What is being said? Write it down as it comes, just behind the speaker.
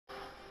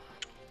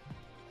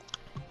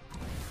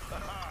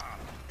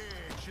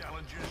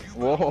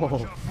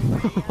Whoa.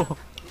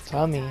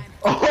 Tell me.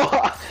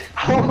 Oh,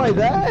 how am I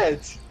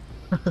that?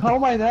 How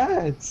am I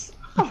that?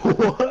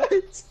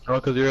 What? Oh,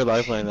 cause you're a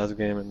lifeline last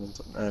game and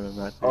then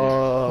match.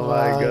 Oh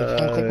my Wow, you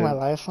can't take my god.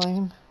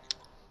 lifeline?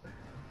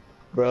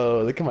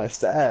 Bro, look at my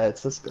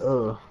stats. Let's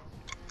go.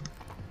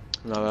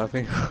 Not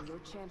laughing.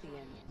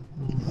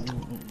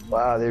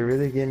 Wow, they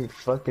really gave me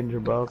fucking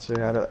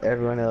Gibraltar out of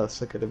everyone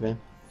else. It could have been.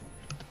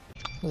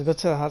 Let's go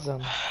to the hot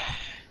zone.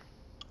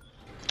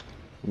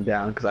 I'm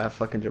down because I have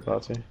fucking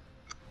Gibraltar.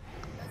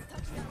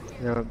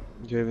 Yeah,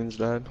 Javen's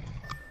dead.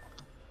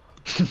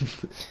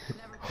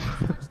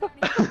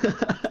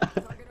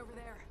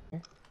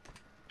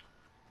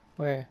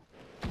 Where?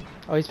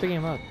 Oh, he's picking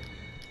him up.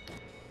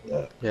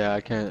 Yeah,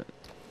 I can't.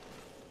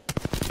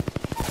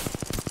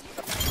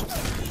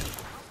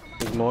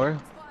 There's more?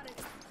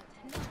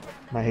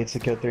 My hates to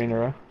kill 3 in a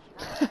row.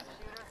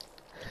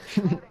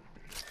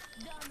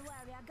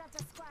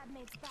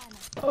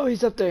 Oh,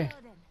 he's up there.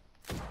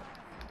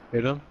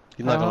 Hit him?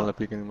 He's not gonna let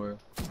peek anymore.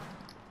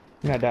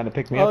 You're not down to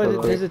pick me up.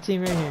 Oh, there's a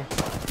team right here.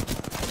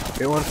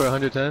 Hit one for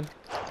 110.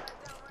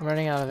 I'm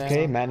running out of ammo.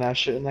 Okay, Matt now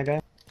shooting that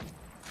guy.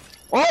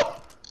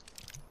 Oh!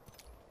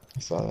 I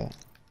saw that.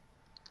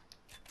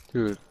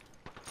 Dude.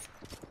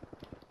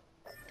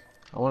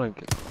 I wanna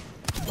get.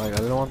 Like, I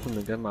don't want them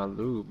to get my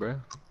loot, bruh.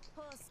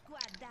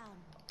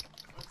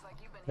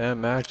 Yeah,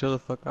 Matt, chill the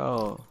fuck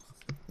out.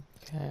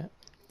 Okay.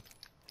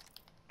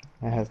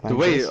 That has Dude,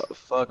 wait,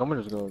 fuck, I'm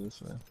gonna just go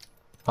this way.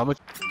 How much?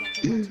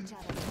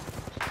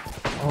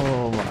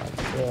 Oh my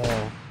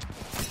god.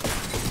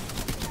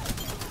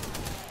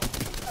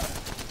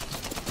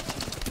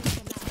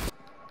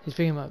 He's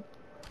picking him up.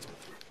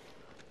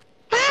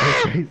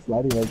 He's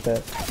sliding like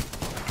that.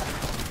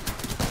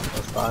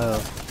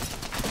 Style.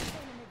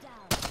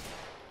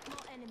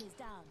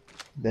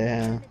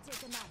 Damn.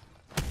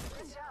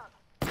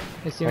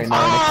 His team Right is now,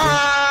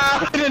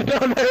 Ah! I didn't know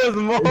there was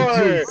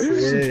more!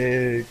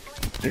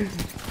 Sick.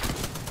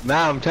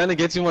 Nah, I'm trying to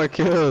get you more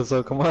kills,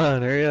 so come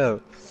on, hurry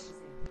up.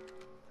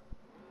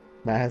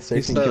 Matt has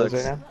He 13 kills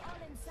sucks. right now.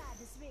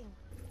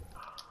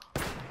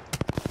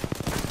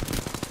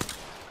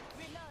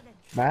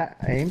 Matt,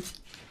 aim.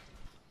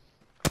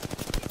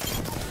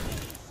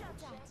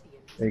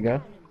 There you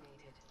go.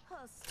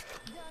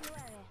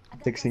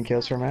 16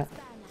 kills for Matt.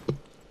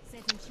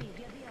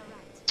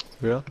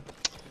 Real?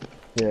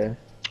 Yeah.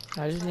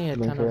 I just need a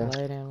Look ton for of us.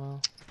 light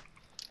ammo.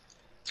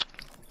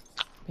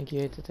 Think you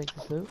hate to take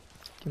this loot?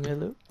 Give me a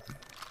loot.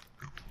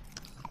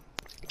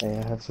 Hey, I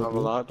have I have a some.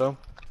 lot though.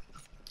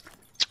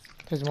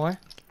 There's more?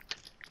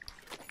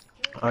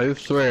 I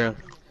swear.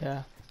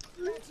 Yeah.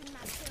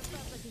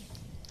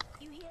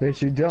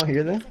 Wait, you don't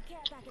hear them?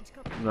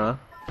 Nah.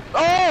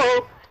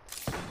 Oh!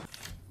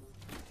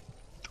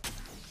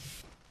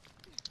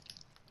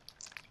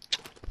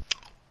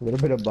 A little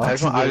bit of I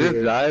boxes. just, I over just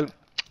here. died.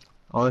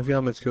 I want to see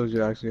how much kills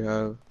you actually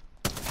have.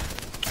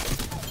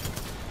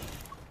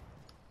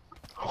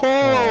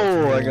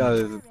 Oh, I got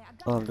it.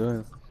 Oh, I'm doing.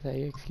 Is that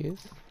your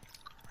excuse?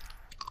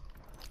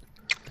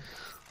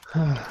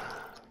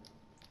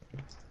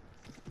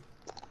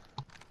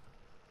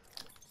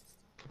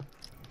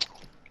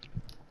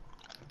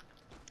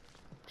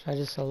 Should I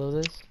just solo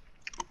this?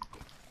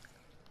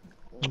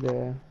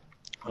 Yeah.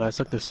 When I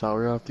suck the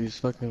sour off these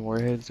fucking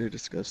warheads, they're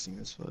disgusting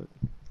as fuck.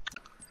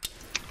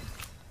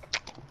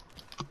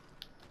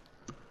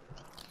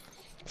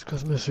 It's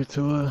cause Mr.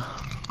 Tua.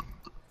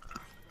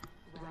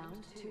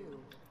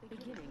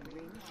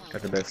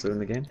 Got the best loot in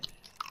the game.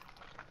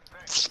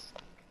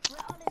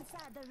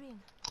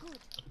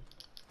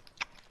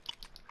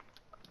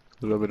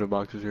 A little bit of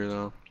boxes here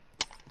though.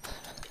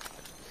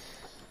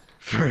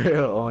 For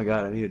real? Oh my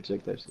god, I need to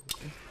check that shit.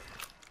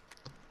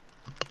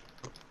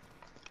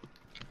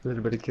 A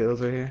little bit of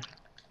kills right here.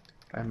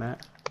 By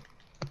Matt.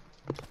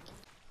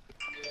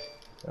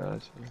 Yeah, I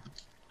see.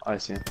 Oh, I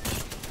see him.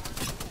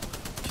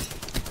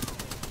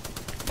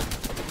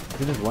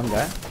 Is it just one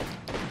guy?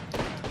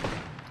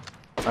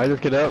 I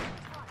just get up.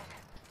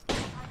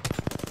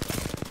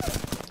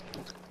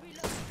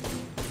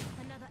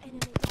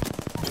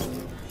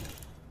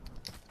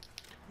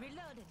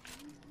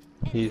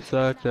 He's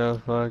such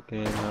a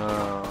fucking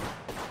How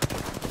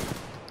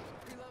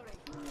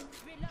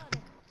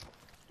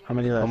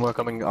many left? One more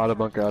coming out of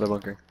bunker, out of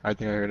bunker. I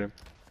think I heard him.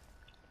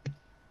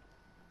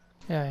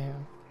 Yeah, I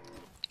am.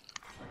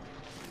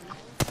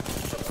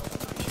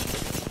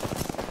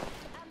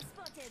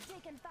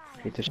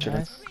 Hate this shit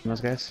Nice. on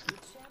those guys.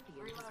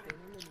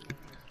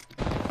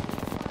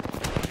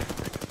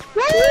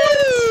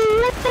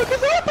 What the fuck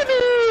is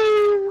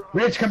happening?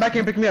 Rich, come back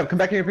here and pick me up. Come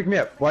back here and pick me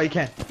up. While you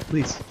can.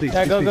 Please, please.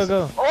 Yeah, please, go, please.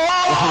 go, go.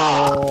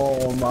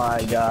 Oh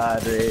my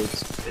god,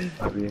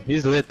 Rich.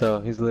 He's lit though.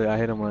 He's lit. I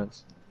hit him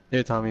once.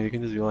 Here, Tommy, you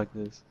can just go like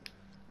this.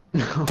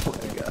 Oh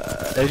my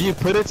god. If you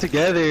put it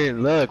together,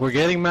 look, we're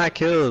getting mad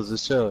kills.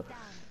 Just show.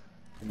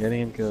 We're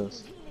getting him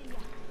kills.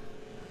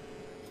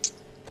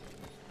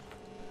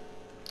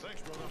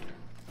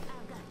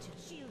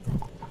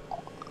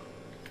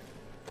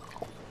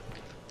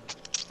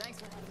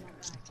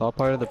 It's all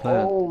part of the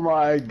plan. Oh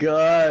my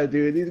god,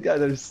 dude, these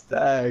guys are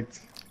stacked.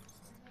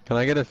 Can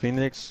I get a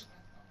Phoenix?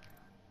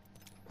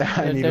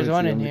 I need There's to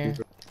one see in them.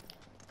 here.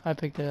 I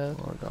picked it up.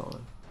 Oh, I got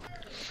one.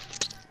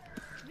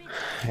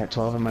 I have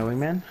 12 in my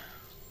wingman.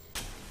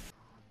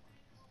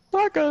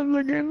 Fucking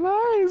looking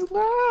nice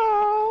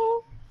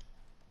now.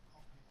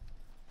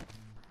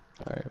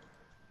 Alright.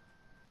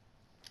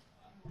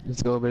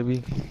 Let's go,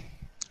 baby.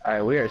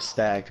 Alright, we are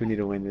stacked. We need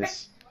to win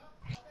this.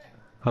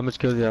 How much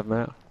kills do you have,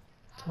 Matt?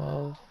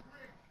 12.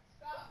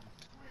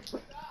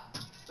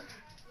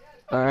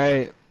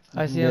 Alright.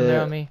 I see him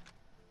there on me.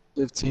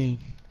 15.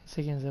 He's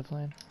taking a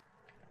zipline.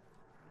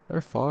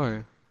 They're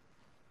far.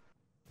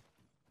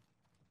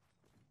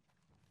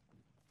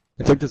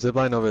 I took the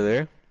zipline over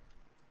there.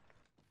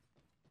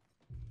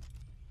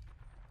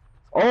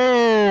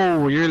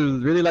 Oh, you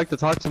really like to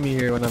talk to me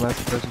here when I'm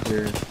asking questions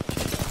here.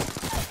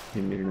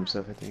 He muted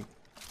himself, I think.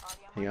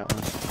 He got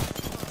one.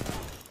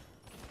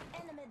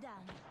 Enemy down.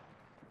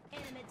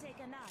 Enemy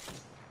taken out.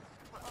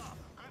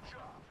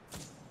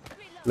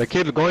 The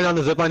kid going on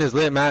the zipline is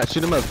lit, Matt.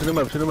 Shoot him up, shoot him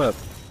up, shoot him up.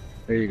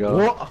 There you go.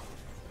 What?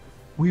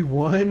 We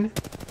won?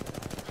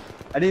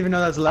 I didn't even know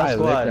that was the last I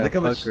squad. lit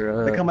that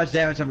fucker Look up. how much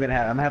damage I'm gonna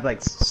have. I'm gonna have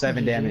like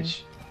 7 GG.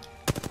 damage.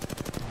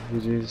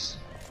 GG's.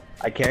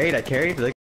 I carried. Look.